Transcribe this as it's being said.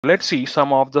Let's see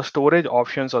some of the storage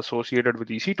options associated with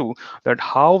EC2, that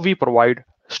how we provide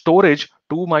storage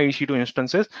to my EC2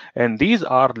 instances, and these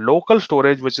are local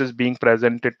storage which is being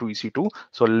presented to EC2.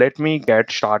 So let me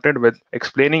get started with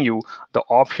explaining you the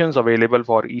options available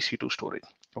for EC2 storage.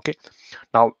 Okay,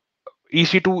 now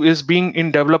EC2 is being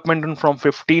in development from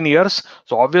 15 years.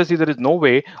 So obviously there is no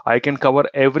way I can cover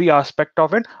every aspect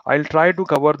of it. I'll try to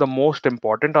cover the most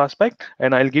important aspect,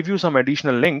 and I'll give you some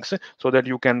additional links so that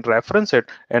you can reference it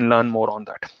and learn more on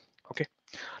that. Okay,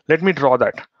 let me draw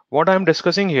that. What I'm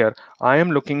discussing here, I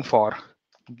am looking for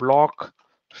block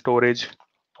storage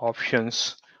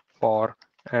options for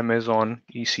Amazon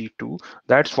EC2.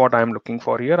 That's what I'm looking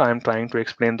for here. I'm trying to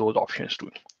explain those options to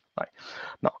you. Right.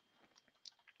 Now,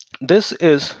 this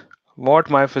is what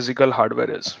my physical hardware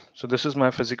is. So this is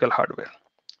my physical hardware,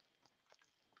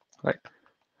 right?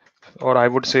 Or I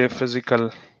would say physical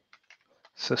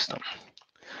system.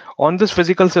 On this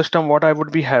physical system, what I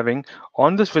would be having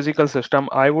on this physical system,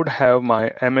 I would have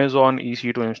my Amazon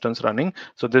EC2 instance running.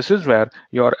 So this is where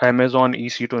your Amazon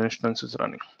EC2 instance is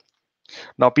running.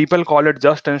 Now people call it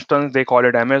just instance, they call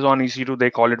it Amazon EC2,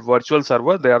 they call it virtual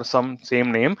server. They are some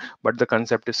same name, but the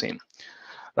concept is same,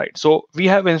 right? So we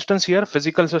have instance here,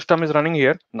 physical system is running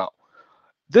here. Now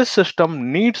this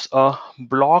system needs a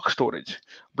block storage.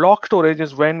 Block storage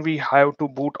is when we have to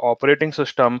boot operating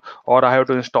system or I have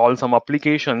to install some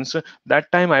applications.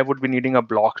 That time I would be needing a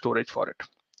block storage for it.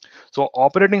 So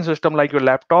operating system like your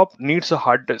laptop needs a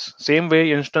hard disk. Same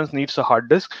way instance needs a hard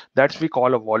disk. That's we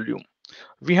call a volume.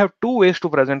 We have two ways to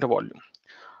present a volume.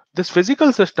 This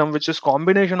physical system, which is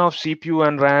combination of CPU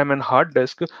and RAM and hard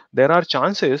disk, there are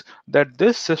chances that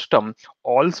this system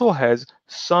also has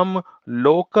some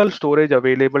local storage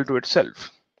available to itself,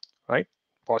 right?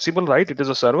 Possible, right? It is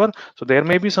a server, so there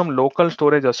may be some local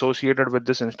storage associated with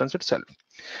this instance itself.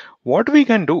 What we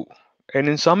can do, and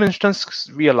in some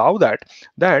instances we allow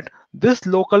that this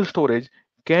local storage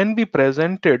can be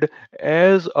presented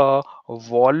as a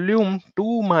volume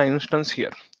to my instance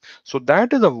here. So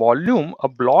that is a volume, a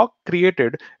block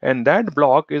created, and that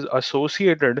block is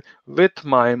associated with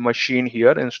my machine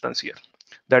here, instance here.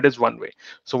 That is one way.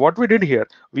 So what we did here,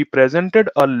 we presented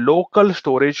a local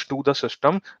storage to the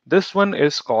system. This one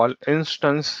is called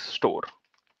instance store.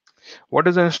 What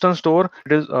is instance store?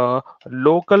 It is a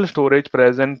local storage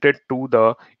presented to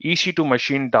the EC2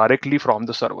 machine directly from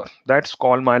the server. That's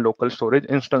called my local storage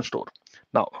instance store.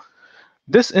 Now,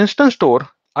 this instance store,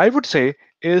 I would say,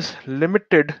 is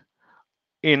limited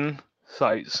in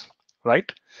size,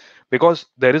 right? Because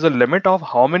there is a limit of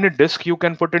how many disks you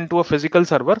can put into a physical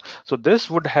server. So this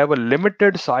would have a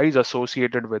limited size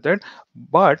associated with it.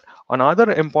 But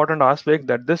another important aspect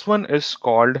that this one is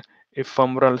called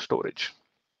ephemeral storage.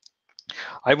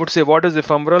 I would say what is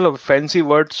ephemeral? A fancy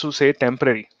word to say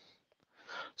temporary.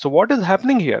 So what is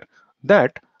happening here?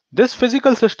 That this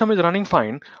physical system is running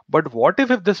fine, but what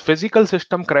if this physical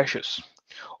system crashes?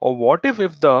 Or what if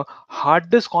the hard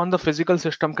disk on the physical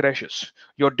system crashes?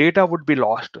 Your data would be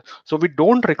lost. So we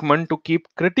don't recommend to keep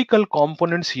critical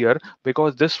components here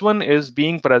because this one is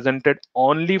being presented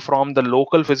only from the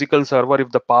local physical server.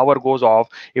 If the power goes off,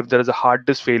 if there is a hard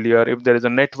disk failure, if there is a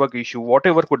network issue,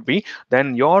 whatever could be,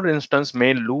 then your instance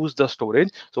may lose the storage.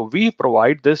 So we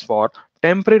provide this for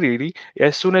temporarily.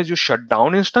 As soon as you shut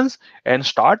down instance and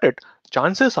start it,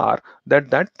 chances are that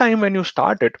that time when you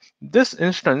start it, this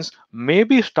instance may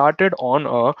be started on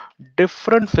a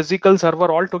different physical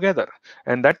server altogether,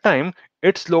 and that time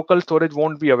its local storage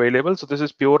won't be available. So this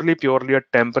is purely a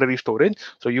temporary storage.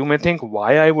 So you may think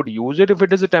why I would use it if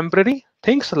it is a temporary.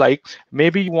 Things like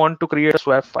maybe you want to create a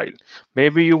swap file,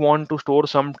 maybe you want to store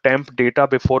some temp data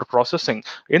before processing.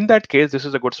 In that case, this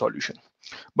is a good solution,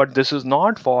 but this is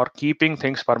not for keeping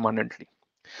things permanently.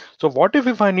 So what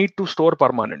if I need to store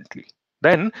permanently?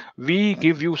 Then we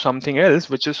give you something else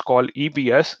which is called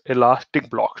EBS, elastic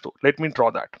block store. Let me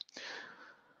draw that.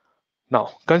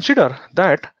 Now consider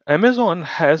that Amazon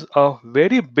has a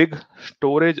very big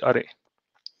storage array,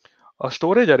 a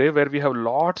storage array where we have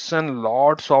lots and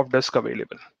lots of disk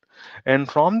available. And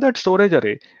from that storage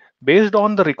array, based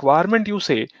on the requirement you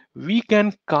say, we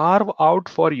can carve out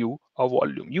for you a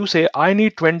volume. You say, I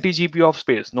need 20 GB of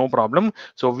space, no problem.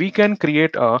 So we can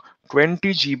create a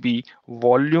 20 GB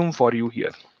volume for you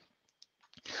here.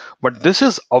 But this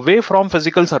is away from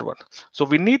physical server. So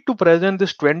we need to present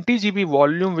this 20 GB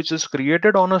volume, which is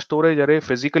created on a storage array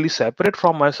physically separate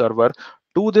from my server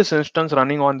to this instance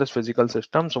running on this physical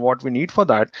system. So what we need for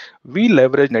that, we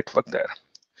leverage network there.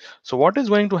 So what is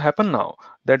going to happen now,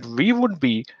 that we would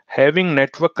be having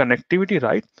network connectivity,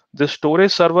 right? The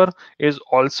storage server is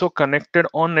also connected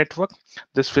on network.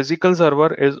 This physical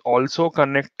server is also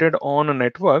connected on a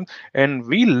network, and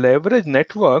we leverage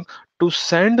network to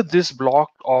send this block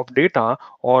of data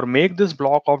or make this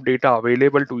block of data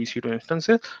available to EC2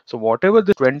 instances. So whatever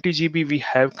the 20 GB we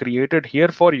have created here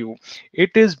for you, it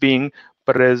is being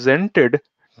presented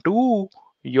to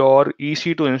your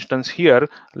EC2 instance here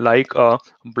like a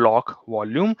block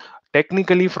volume.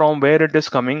 Technically, from where it is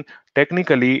coming,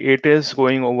 technically it is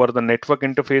going over the network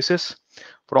interfaces.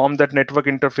 From that network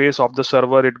interface of the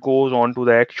server, it goes on to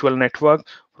the actual network.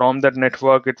 From that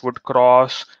network, it would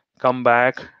cross, come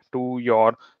back to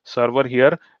your server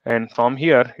here, and from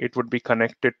here it would be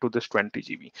connected to this 20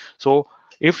 GB. So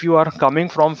if you are coming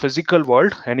from physical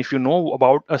world, and if you know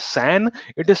about a SAN,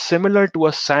 it is similar to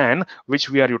a SAN which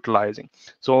we are utilizing.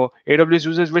 So AWS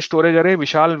uses which storage array?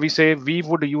 Vishal, we say we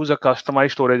would use a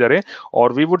customized storage array, or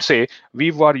we would say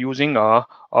we were using a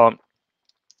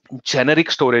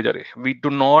generic storage array. We do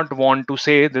not want to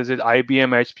say this is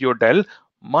IBM, HP, or Dell.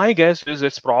 My guess is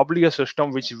it's probably a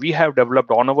system which we have developed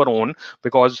on our own,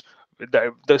 because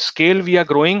the scale we are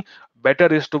growing, better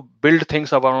is to build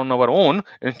things on our own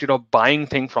instead of buying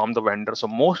things from the vendor. So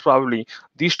most probably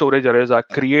these storage arrays are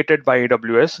created by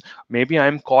AWS. Maybe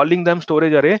I'm calling them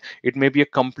storage array. It may be a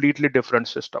completely different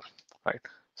system, right?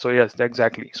 So yes,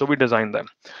 exactly. So we design them.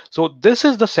 So this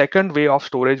is the second way of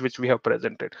storage which we have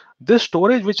presented. This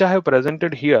storage which I have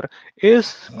presented here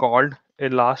is called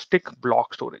elastic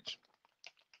block storage.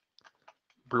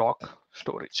 Block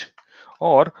storage.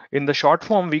 Or in the short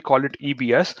form, we call it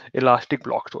EBS, elastic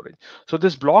block storage. So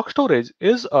this block storage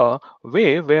is a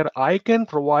way where I can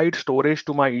provide storage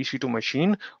to my EC2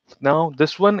 machine. Now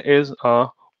this one is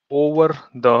over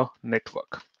the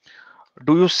network.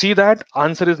 Do you see that?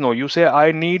 Answer is no. You say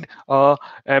I need a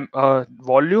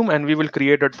volume and we will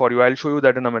create it for you. I'll show you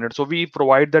that in a minute. So we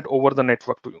provide that over the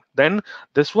network to you. Then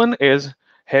this one is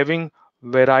having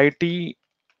variety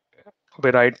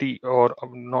or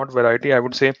not variety, I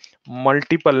would say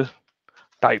multiple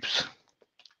types.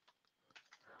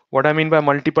 What I mean by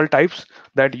multiple types,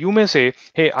 that you may say,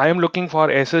 hey, I am looking for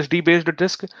SSD based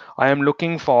disk. I am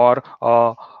looking for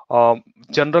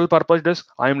general purpose disk.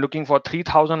 I am looking for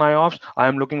 3000 IOPS. I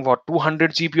am looking for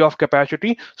 200 GB of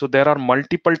capacity. So there are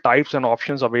multiple types and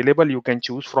options available. You can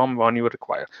choose from one you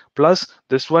require. Plus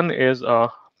this one is a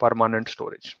permanent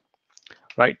storage,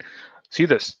 right? See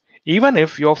this, even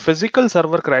if your physical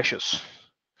server crashes,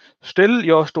 still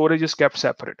your storage is kept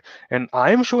separate. And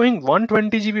I am showing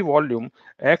 120 GB volume.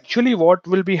 Actually, what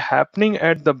will be happening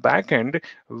at the back end,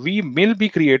 we will be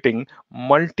creating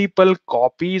multiple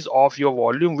copies of your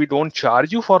volume. We don't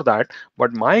charge you for that,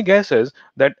 but my guess is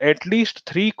that at least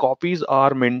 3 copies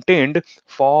are maintained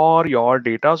for your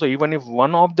data. So even if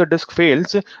one of the disk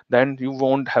fails, then you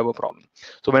won't have a problem.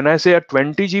 So when I say a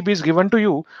 20 GB is given to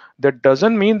you, that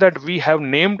doesn't mean that we have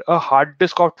named a hard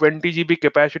disk of 20 GB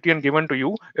capacity and given to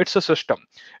you. It's a system.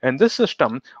 And this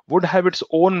system would have its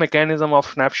own mechanism of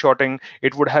snapshotting.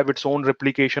 It would have its own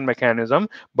replication mechanism,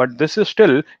 but this is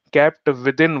still kept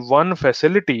within one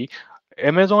facility.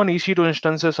 Amazon EC2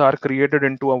 instances are created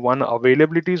into a one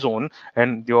availability zone,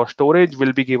 and your storage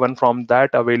will be given from that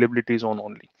availability zone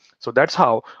only. So that's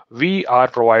how we are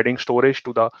providing storage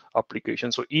to the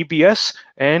application. So EBS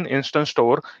and instant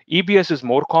store. EBS is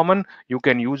more common. You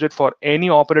can use it for any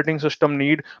operating system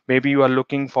need. Maybe you are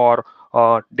looking for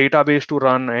database to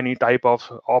run, any type of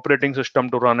operating system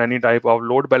to run, any type of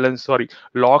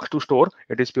logs to store.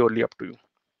 It is purely up to you.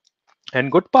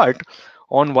 And good part,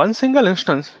 on one single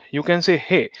instance, you can say,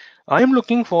 hey, I am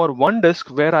looking for one disk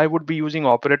where I would be using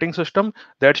operating system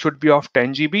that should be of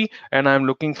 10 GB, and I'm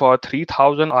looking for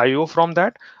 3000 IO from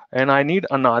that. And I need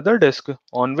another disk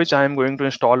on which I am going to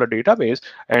install a database,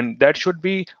 and that should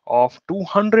be of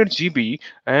 200 GB,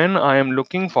 and I am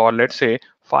looking for, let's say,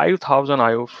 5000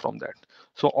 IO from that.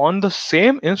 So on the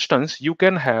same instance, you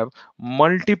can have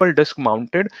multiple disk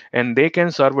mounted, and they can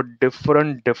serve a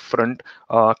different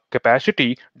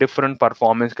capacity, different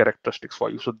performance characteristics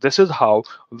for you. So this is how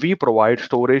we provide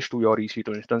storage to your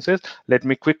EC2 instances. Let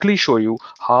me quickly show you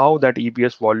how that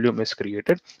EBS volume is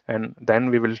created, and then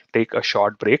we will take a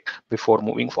short break before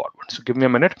moving forward. So give me a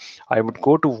minute. I would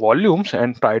go to volumes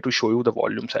and try to show you the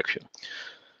volume section.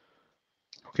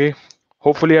 Okay,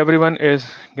 hopefully everyone is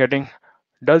getting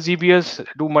Does EBS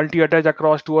do multi-attach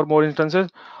across two or more instances?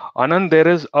 Anand, there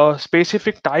is a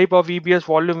specific type of EBS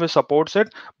volume which supports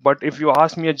it. But if you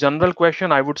ask me a general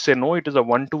question, I would say no, it is a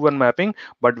one-to-one mapping.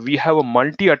 But we have a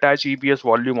multi-attach EBS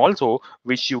volume also,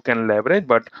 which you can leverage.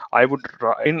 But I would,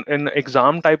 in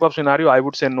exam type of scenario, I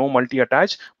would say no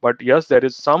multi-attach. But yes, there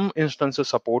is some instances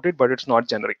supported, but it's not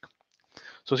generic.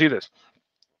 So see this.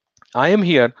 I am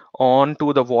here on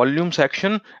to the volume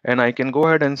section, and I can go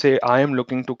ahead and say I am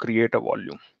looking to create a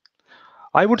volume.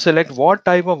 I would select what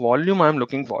type of volume I'm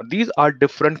looking for. These are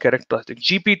different characteristics.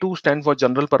 GP2 stands for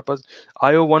general purpose,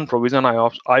 IO1 provision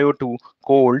IOPS, IO2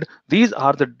 cold. These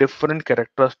are the different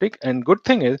characteristics. And good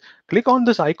thing is, click on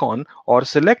this icon or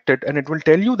select it, and it will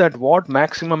tell you that what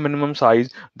maximum minimum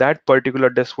size that particular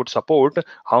disk would support,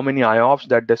 how many IOPS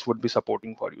that disk would be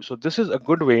supporting for you. So this is a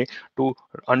good way to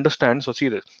understand. So see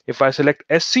this. If I select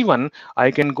SC1, I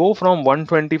can go from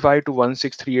 125 to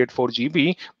 16384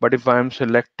 GB. But if I'm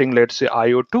selecting, let's say,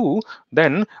 IO2,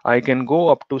 then I can go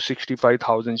up to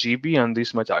 65,000 GB and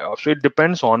this much IOPS. So it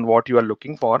depends on what you are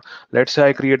looking for. Let's say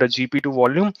I create a GP2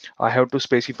 volume. I have to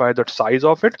specify the size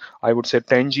of it. I would say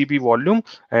 10 GB volume,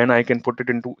 and I can put it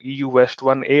into EU West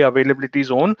 1A availability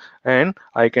zone, and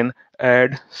I can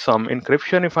add some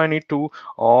encryption if I need to,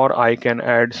 or I can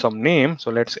add some name.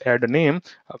 So let's add a name,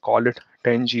 call it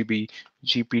 10 GB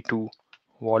GP2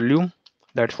 volume.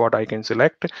 That's what I can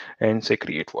select and say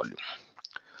create volume.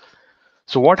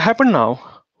 So what happened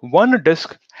now? One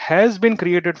disk has been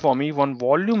created for me, one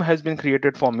volume has been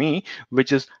created for me,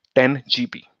 which is 10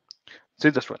 GB. See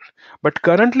this one. But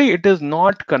currently it is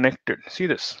not connected. See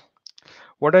this.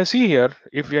 What I see here,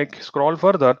 if I scroll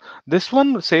further, this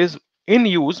one says in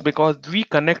use because we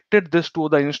connected this to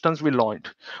the instance we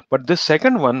launched. But this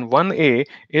second one, 1A,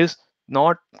 is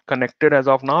not connected as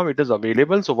of now. It is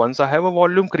available. So once I have a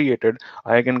volume created,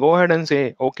 I can go ahead and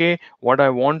say, okay, what I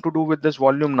want to do with this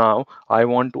volume now, I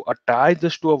want to attach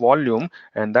this to a volume,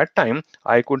 and that time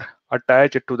I could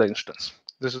attach it to the instance.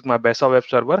 This is my BeSA web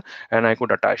server, and I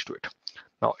could attach to it.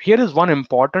 Now, here is one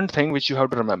important thing which you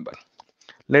have to remember.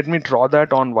 Let me draw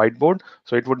that on whiteboard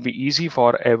so it would be easy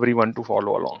for everyone to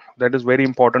follow along. That is very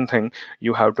important thing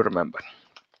you have to remember.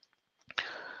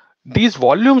 These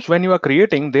volumes, when you are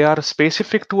creating, they are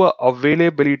specific to a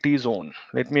availability zone.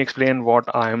 Let me explain what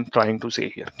I am trying to say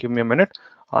here. Give me a minute.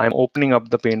 I'm opening up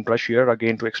the paintbrush here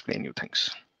again to explain you things.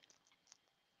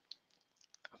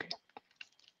 Okay.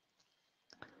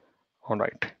 All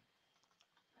right.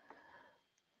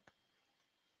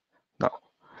 Now,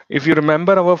 if you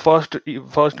remember our first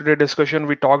day discussion,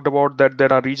 we talked about that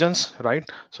there are regions, right?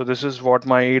 So this is what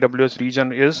my AWS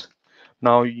region is.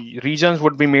 Now, regions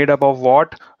would be made up of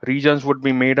what? Regions would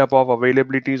be made up of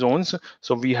availability zones.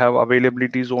 So we have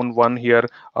availability zone 1 here,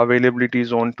 availability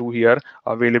zone 2 here,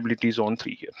 availability zone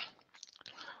 3 here.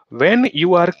 When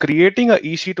you are creating a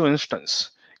EC2 instance,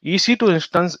 EC2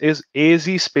 instance is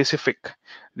AZ specific.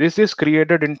 This is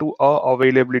created into a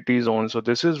availability zone. So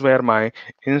this is where my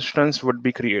instance would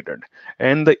be created.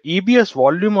 And the EBS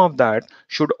volume of that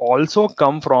should also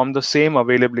come from the same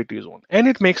availability zone. And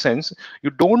it makes sense.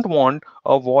 You don't want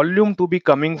a volume to be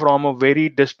coming from a very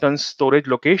distant storage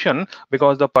location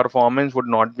because the performance would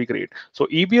not be great. So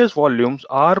EBS volumes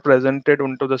are presented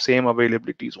into the same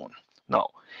availability zone. Now,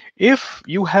 if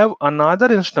you have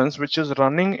another instance which is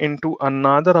running into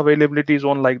another availability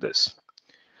zone like this,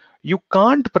 you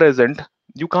can't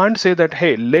say that,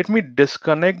 hey, let me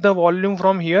disconnect the volume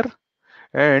from here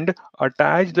and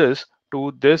attach this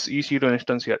to this EC2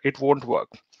 instance here. It won't work.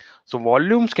 So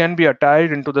volumes can be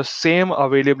attached into the same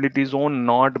availability zone,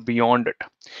 not beyond it.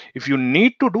 If you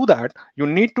need to do that, you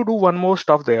need to do one more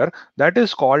stuff there. That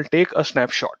is called take a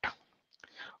snapshot.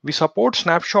 We support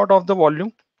snapshot of the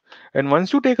volume. And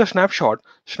once you take a snapshot,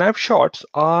 snapshots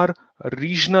are a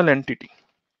regional entity.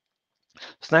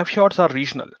 Snapshots are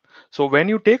regional. So when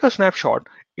you take a snapshot,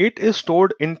 it is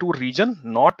stored into region,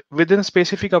 not within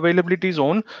specific availability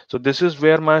zone. So this is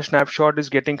where my snapshot is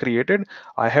getting created.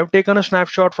 I have taken a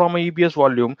snapshot from a EBS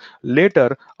volume.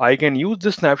 Later, I can use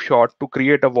this snapshot to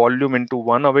create a volume into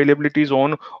one availability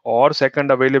zone or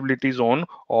second availability zone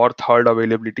or third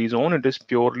availability zone. It is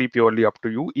purely up to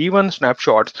you. Even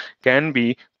snapshots can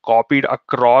be copied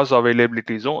across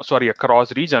availability zone,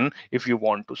 across region if you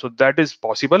want to. So that is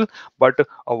possible, but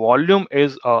a volume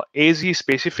is a AZ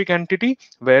specific entity,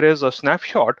 whereas a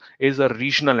snapshot is a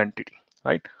regional entity,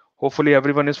 right? Hopefully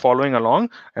everyone is following along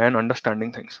and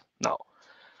understanding things. Now,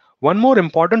 one more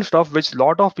important stuff which a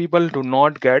lot of people do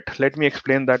not get, let me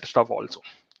explain that stuff also.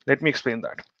 Let me explain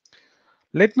that.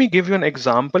 Let me give you an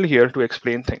example here to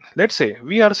explain things. Let's say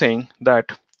we are saying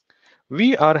that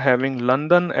we are having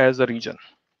London as a region.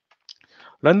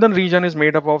 London region is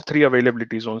made up of three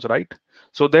availability zones, right?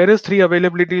 So there is three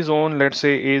availability zone, let's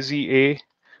say AZA,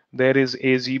 there is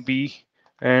AZB,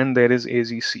 and there is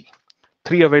AZC.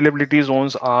 Three availability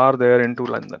zones are there into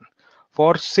London.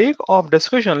 For sake of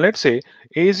discussion, let's say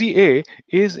AZA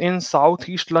is in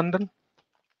Southeast London.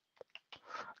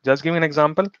 Just give me an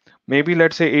example. Maybe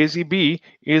let's say AZB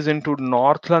is into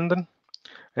North London,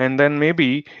 and then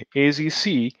maybe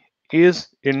AZC is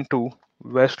into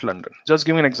West London. Just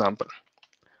give me an example.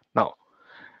 Now,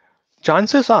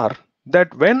 chances are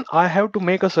that when I have to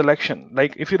make a selection,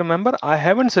 like if you remember, I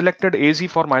haven't selected AZ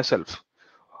for myself.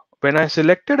 When I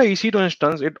selected a EC2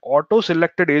 instance, it auto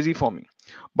selected AZ for me.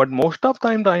 But most of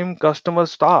the time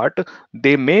customers start,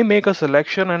 they may make a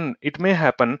selection and it may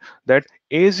happen that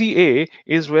AZA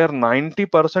is where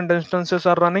 90% instances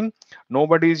are running.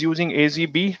 Nobody is using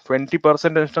AZB,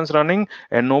 20% instance running,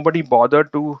 and nobody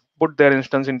bothered to put their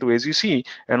instance into AZC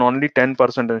and only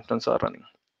 10% instance are running.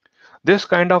 This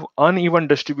kind of uneven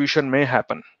distribution may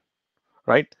happen,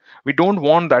 right? We don't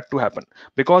want that to happen,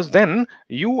 because then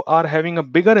you are having a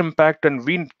bigger impact and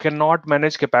we cannot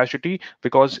manage capacity,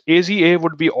 because AZA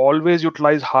would be always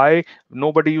utilized high,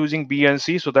 nobody using B and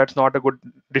C, so that's not a good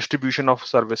distribution of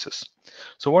services.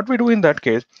 So what we do in that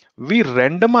case, we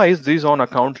randomize these on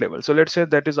account level. So let's say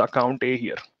that is account A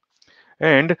here,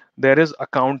 and there is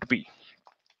account B.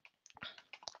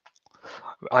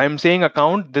 I'm saying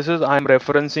account, this is I'm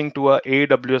referencing to a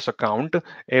AWS account.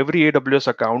 Every AWS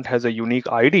account has a unique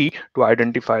ID to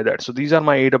identify that. So these are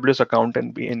my AWS account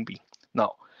and B.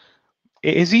 Now,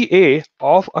 AZA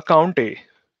of account A,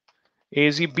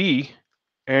 AZB,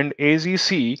 and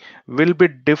AZC will be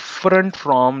different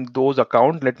from those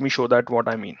accounts. Let me show that what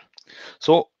I mean.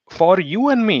 So for you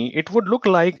and me, it would look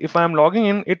like if I'm logging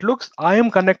in, it looks I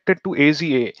am connected to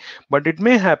AZA, but it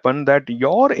may happen that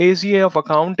your AZA of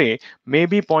account A may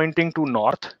be pointing to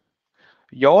north,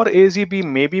 your AZB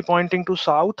may be pointing to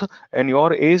south, and your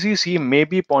AZC may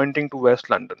be pointing to West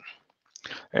London.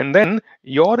 And then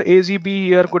your AZB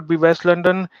here could be West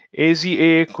London,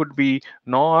 AZA could be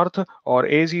North, or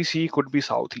AZC could be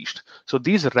Southeast. So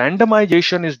these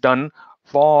randomization is done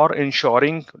for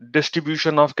ensuring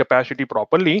distribution of capacity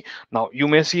properly. Now you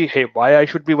may see, hey, why I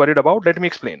should be worried about? Let me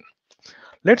explain.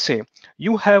 Let's say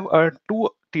you have a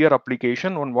two-tier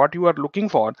application. On what you are looking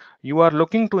for, you are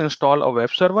looking to install a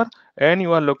web server and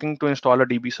you are looking to install a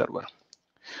DB server.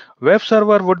 Web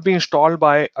server would be installed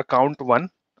by account 1,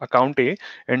 account A,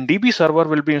 and DB server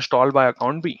will be installed by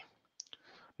account B.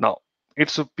 Now,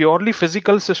 it's a purely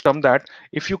physical system that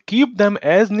if you keep them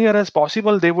as near as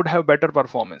possible, they would have better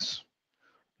performance.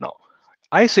 Now,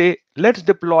 I say let's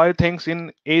deploy things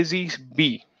in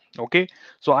AZB. Okay,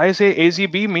 so I say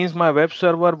AZB means my web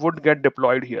server would get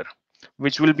deployed here,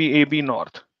 which will be AB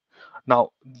North.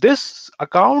 Now, this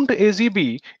account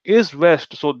AZB is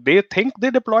West, so they think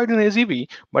they deployed in AZB,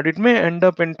 but it may end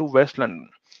up into West London.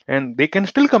 And they can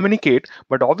still communicate,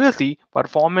 but obviously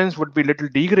performance would be little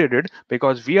degraded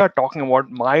because we are talking about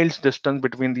miles distance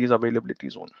between these availability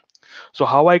zones. So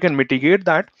how I can mitigate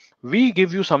that? We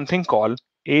give you something called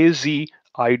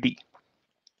AZID.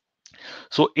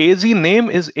 So AZ name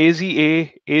is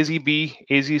AZA, AZB,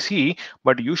 AZC,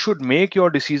 but you should make your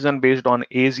decision based on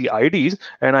AZ IDs,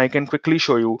 and I can quickly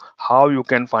show you how you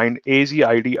can find AZ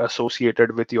ID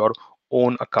associated with your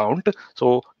own account.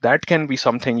 So that can be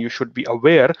something you should be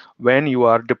aware when you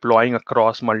are deploying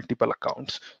across multiple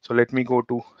accounts. So let me go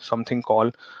to something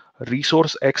called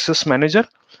Resource Access Manager,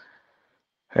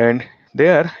 and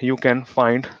there you can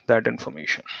find that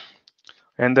information.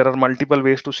 And there are multiple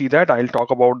ways to see that. I'll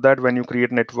talk about that when you create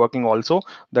networking also.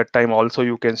 That time also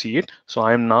you can see it. So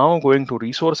I'm now going to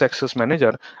Resource Access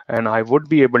Manager, and I would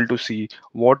be able to see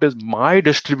what is my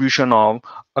distribution of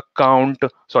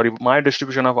my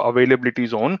distribution of availability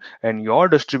zone, and your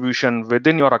distribution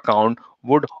within your account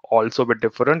would also be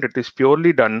different. It is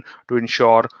purely done to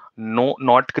ensure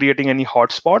not creating any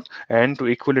hotspot and to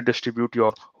equally distribute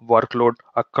your workload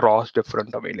across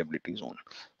different availability zone.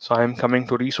 So I'm coming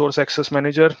to Resource Access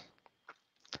Manager.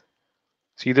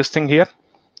 See this thing here?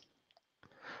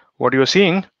 What you're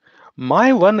seeing,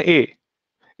 my 1A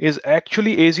is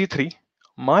actually AZ3,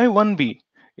 my 1B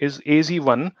is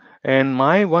AZ1, and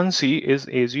my 1C is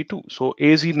AZ2. So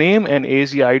AZ name and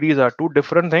AZ IDs are two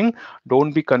different things.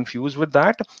 Don't be confused with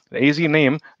that. AZ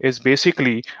name is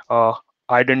basically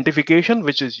identification,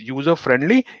 which is user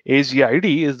friendly. AZ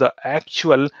ID is the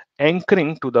actual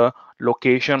anchoring to the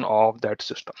location of that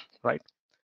system, right?